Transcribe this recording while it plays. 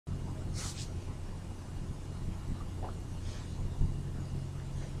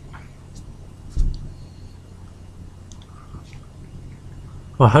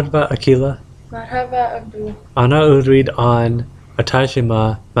مرحبا أكيلا. مرحبا أبدو. أنا أريد أن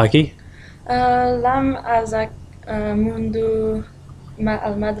الترجمة معي. لم أزك منذ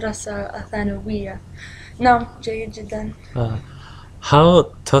المدرسة الثانوية. نعم جيد جدا. هل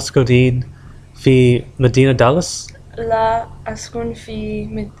تسكنين في مدينة دالاس؟ لا أسكن في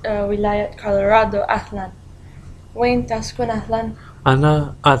ولاية كولورادو أهلا. وين تسكن أهلا؟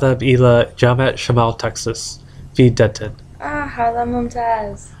 أنا أذهب إلى جامعة شمال تكساس في دنتن. هذا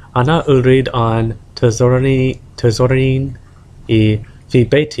ممتاز. أنا أريد أن تزورين في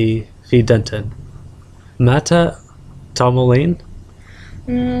بيتي في دنتن. متى تعملين؟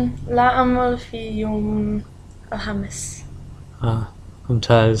 لا أعمل في يوم الخميس.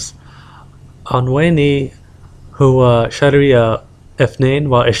 ممتاز. عنواني هو شارع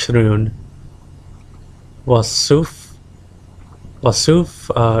 22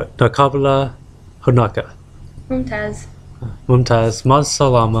 وسوف نقابل هناك. ممتاز. ممتاز. مع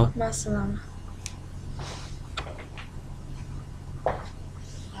السلامة. مع السلامة.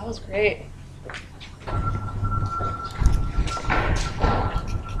 That was great.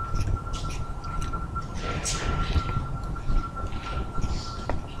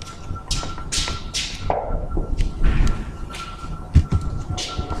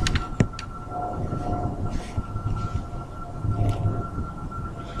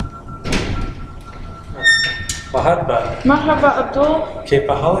 مرحبا عبدو.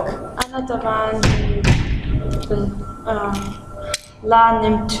 كيف حالك؟ أنا طبعا لا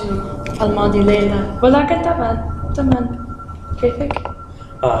نمت الماضي ليلة ولكن تمام. كيفك؟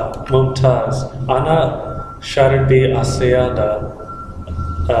 ممتاز. أنا شارك بالسيادة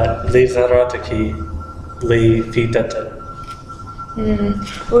لزيارتك لي في دنتن.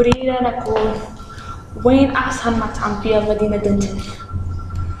 أريد أن أقول وين أحسن مطعم في مدينة دنتن؟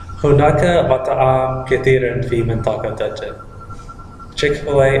 هناك مطاعم كثير في منطقة دنتن.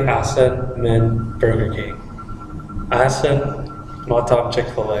 تشيك-فيل-أي أحسن من برجر كينج. أحسن مطعم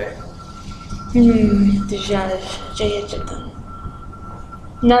تشيك-فيل-أي. دجاج جيد جدا.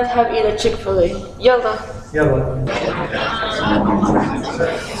 نذهب إلى تشيك-فيل-أي. يلا.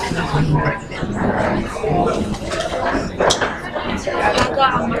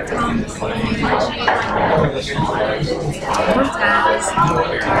 هذا مطعم ممتاز.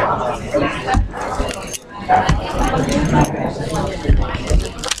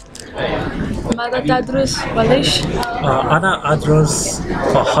 ماذا تدرس وليش؟ أنا أدرس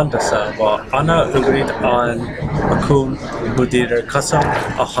هندسة وأنا أريد أن أكون مدير قسم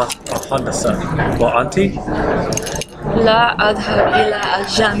الهندسة. وأنت؟ لا أذهب إلى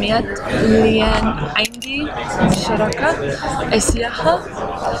الجامعة لأن عندي شراكة السياحة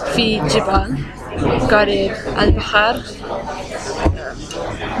في جبال قريب البحر.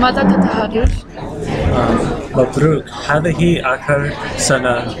 ماذا تتحدث؟ مبروك. هذه آخر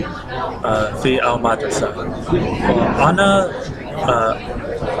سنة في المدرسة وأنا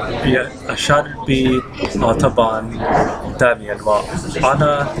أشارك بطبعا دائما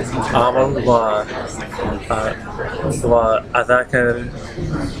وأنا أعمل وأذاكر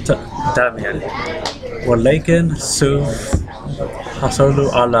دائما ولكن سوف حصل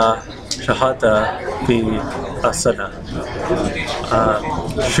على شهادة في السنة.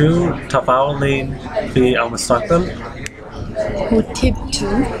 شو تفعلين في المستقبل؟ كتبت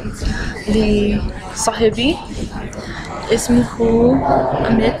لصاحبي اسمه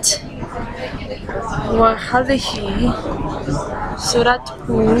أميت وهذه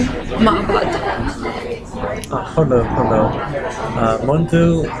صورته مع بعض. حلو. منذ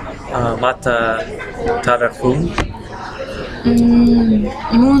متى تعرفون؟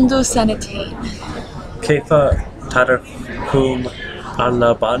 منذ سنتين. كيف تعرفون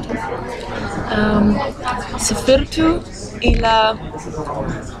على بعض؟ سافرت إلى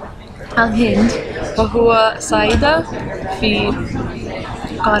الهند وهو سعيدة في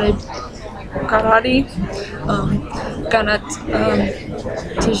قراري. كانت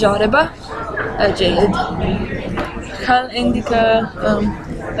تجربة جيد. هل عندك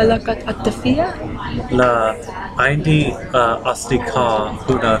علاقة عاطفية؟ لا، عندي أصدقاء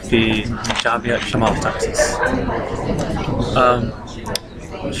هنا في جامعة شمال تكساس.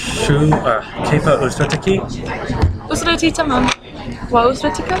 كيف أسرتك؟ أسرتي تمام.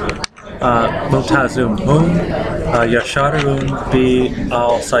 وأسرتك؟ ممتازون. هم يشعرون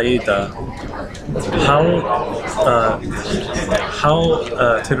بالسعادة. هل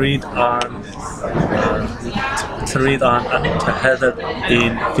تريد أن تذهب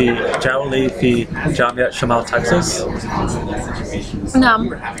في جولة في جامعة شمال تكساس؟ نعم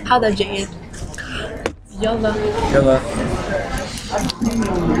هذا جيد. يلا.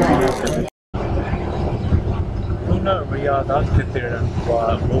 هنا رياضات كثيرة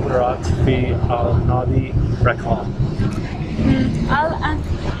ومباريات في النادي ركض.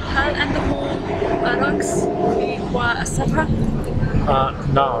 هل عندكم رقص والسباحة؟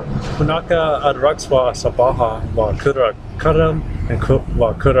 نعم، هناك الرقص والسباحة وكرة قدم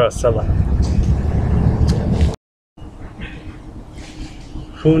وكرة سلة.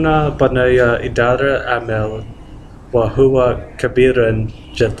 هنا بني إدارة أعمال وهو كبير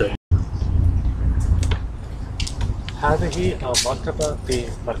جدا. هذه المكتبة في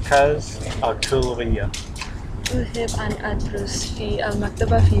مركز الكلية. أحب أن أدرس في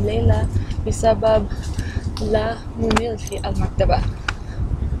المكتبة في ليلة بسبب لا ممل في المكتبة.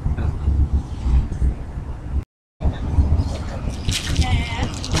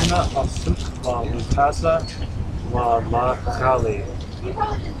 هنا السوق وممتازة ومغالي.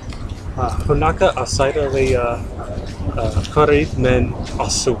 هناك الصيدلية قريب من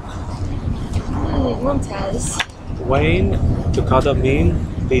السوق. ممتاز. وين تقدمين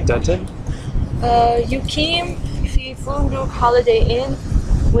في دنتن؟ يقيم في فندق هوليداي إن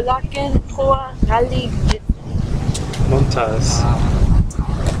ولكن هو غالي جدا. ممتاز.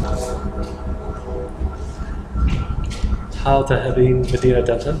 هل تحبين مدينة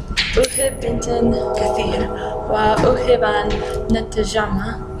دنتن؟ أحب دنتن كثير وأحب أن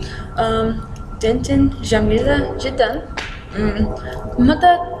نتجمع. دنتن جميلة جدا.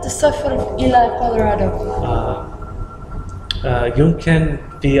 متى تسافر إلى كولورادو؟ يمكن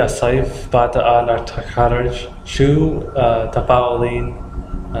في الصيف بعد أن أتخرج. شو تفعلين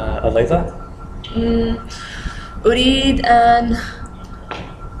الليلة؟ أريد أن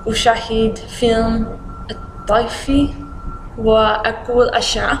أشاهد فيلم الطائفي وأكل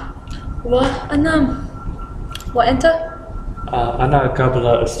أشياء وأنام. وأنت؟ أنا قبل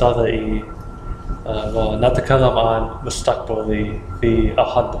أستدعي ونتكلم عن مستقبلي في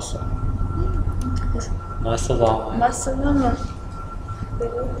الهندسة. مع السلامة. مع السلامة.